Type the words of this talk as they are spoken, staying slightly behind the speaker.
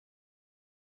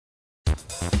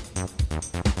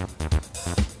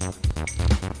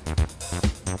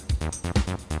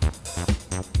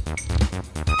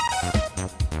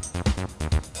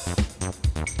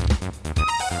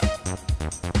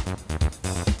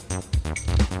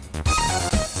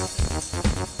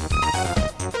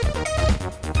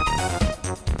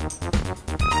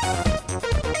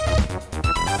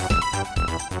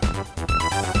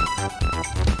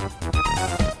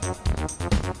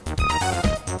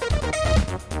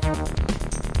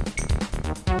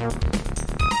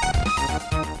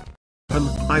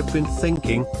I've been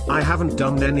thinking, I haven't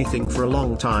done anything for a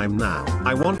long time now.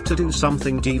 I want to do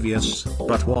something devious,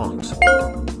 but what?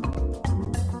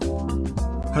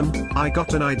 I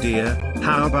got an idea.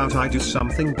 How about I do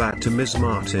something bad to Ms.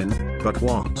 Martin? But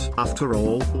what? After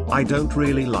all, I don't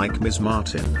really like Ms.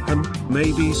 Martin.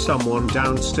 Maybe someone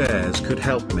downstairs could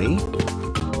help me?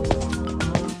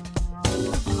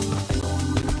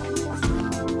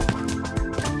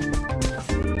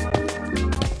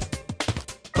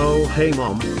 Oh hey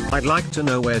mom, I'd like to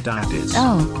know where dad is.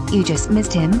 Oh, you just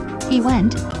missed him. He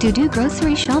went to do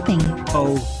grocery shopping.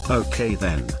 Oh, okay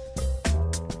then.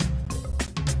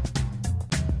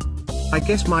 I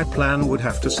guess my plan would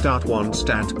have to start once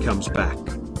dad comes back.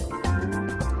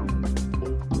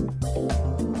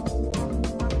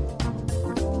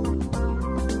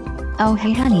 Oh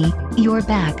hey honey, you're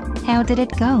back. How did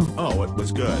it go? Oh, it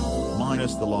was good,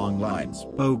 minus the long lines.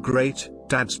 Oh great,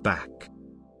 dad's back.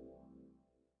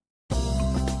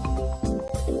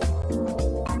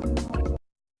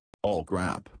 Oh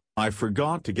crap, I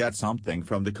forgot to get something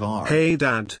from the car. Hey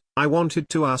dad, I wanted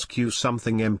to ask you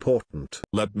something important.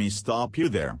 Let me stop you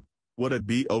there. Would it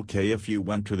be okay if you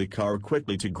went to the car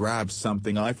quickly to grab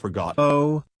something I forgot?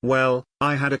 Oh, well,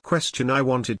 I had a question I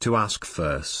wanted to ask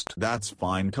first. That's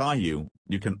fine Caillou,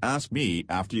 you can ask me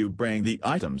after you bring the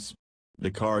items.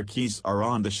 The car keys are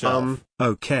on the shelf.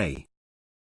 Okay.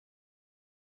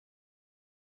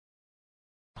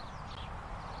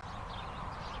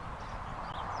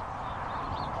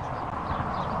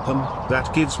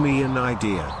 That gives me an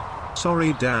idea.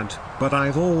 Sorry dad, but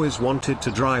I've always wanted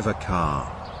to drive a car.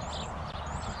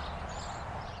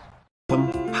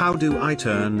 How do I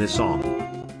turn this on?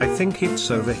 I think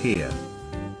it's over here.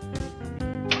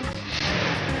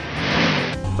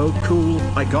 Oh cool,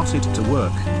 I got it to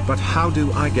work, but how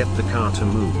do I get the car to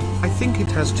move? I think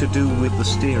it has to do with the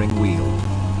steering wheel.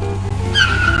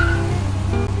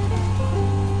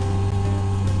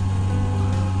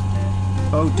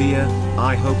 Oh dear,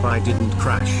 I hope I didn't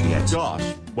crash yet. Gosh,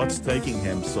 what's taking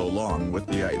him so long with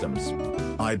the items?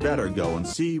 I better go and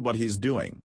see what he's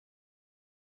doing.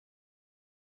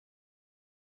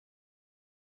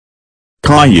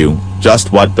 Caillou,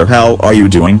 just what the hell are you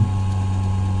doing?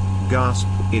 Gasp,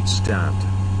 it's dad.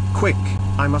 Quick,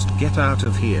 I must get out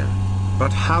of here.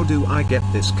 But how do I get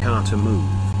this car to move?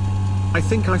 I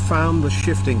think I found the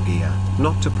shifting gear,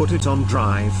 not to put it on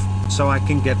drive, so I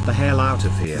can get the hell out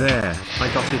of here. There,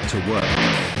 I got it to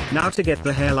work. Now to get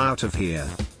the hell out of here.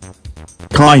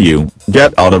 Caillou,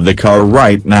 get out of the car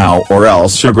right now or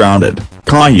else you're grounded.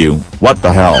 Caillou, what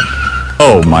the hell?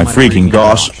 Oh my freaking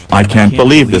gosh, I can't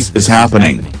believe this is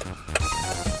happening.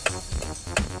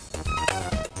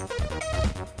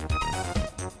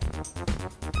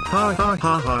 Ha ha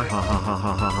ha ha ha ha ha ha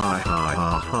ha ha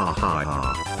ha ha ha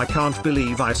ha. I can't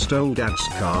believe I stole dad's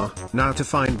car. Now to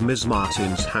find Ms.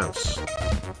 Martin's house.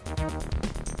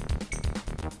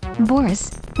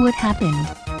 Boris, what happened?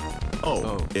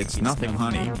 Oh, it's nothing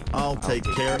honey, I'll take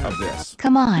care of this.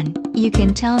 Come on, you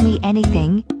can tell me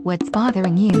anything. What's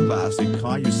bothering you? Bastard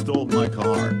Caillou stole my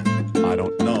car. I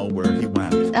don't know where he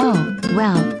went. Oh,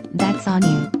 well, that's on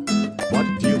you.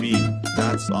 What do you mean,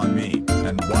 that's on me,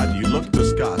 and why do you look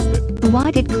disgusted? Why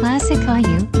did Classic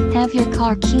Caillou have your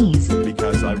car keys?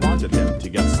 Because I wanted him to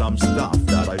get some stuff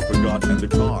that I forgot in the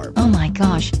car. Oh my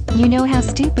gosh, you know how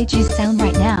stupid you sound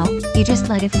right now. You just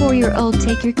let a 4-year-old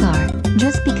take your car,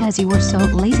 just because you were so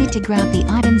lazy to grab the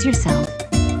items yourself.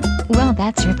 Well,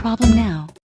 that's your problem now.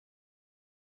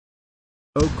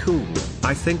 Oh cool,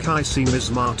 I think I see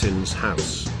Ms. Martin's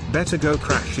house. Better go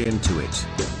crash into it.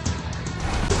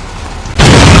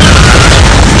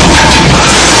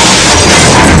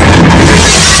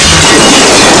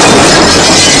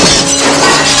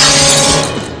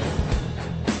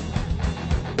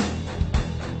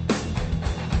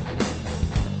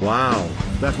 Wow,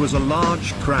 that was a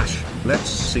large crash. Let's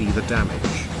see the damage.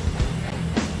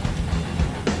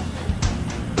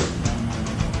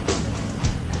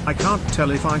 I can't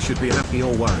tell if I should be happy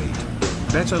or worried.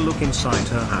 Better look inside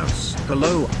her house.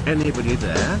 Hello, anybody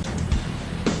there?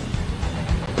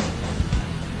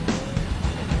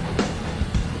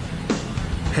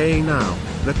 Hey now,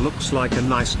 that looks like a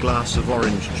nice glass of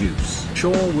orange juice.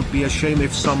 Sure would be a shame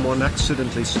if someone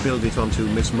accidentally spilled it onto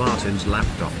Miss Martin's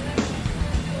laptop.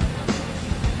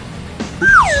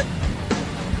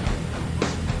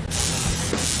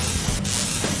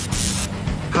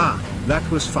 Ha,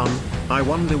 that was fun. I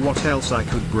wonder what else I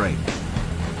could break.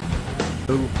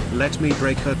 Oh, let me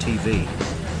break her TV.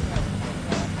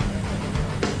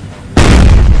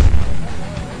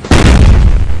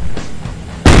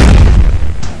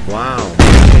 Wow,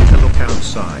 take a look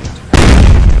outside.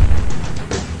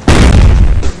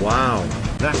 Wow,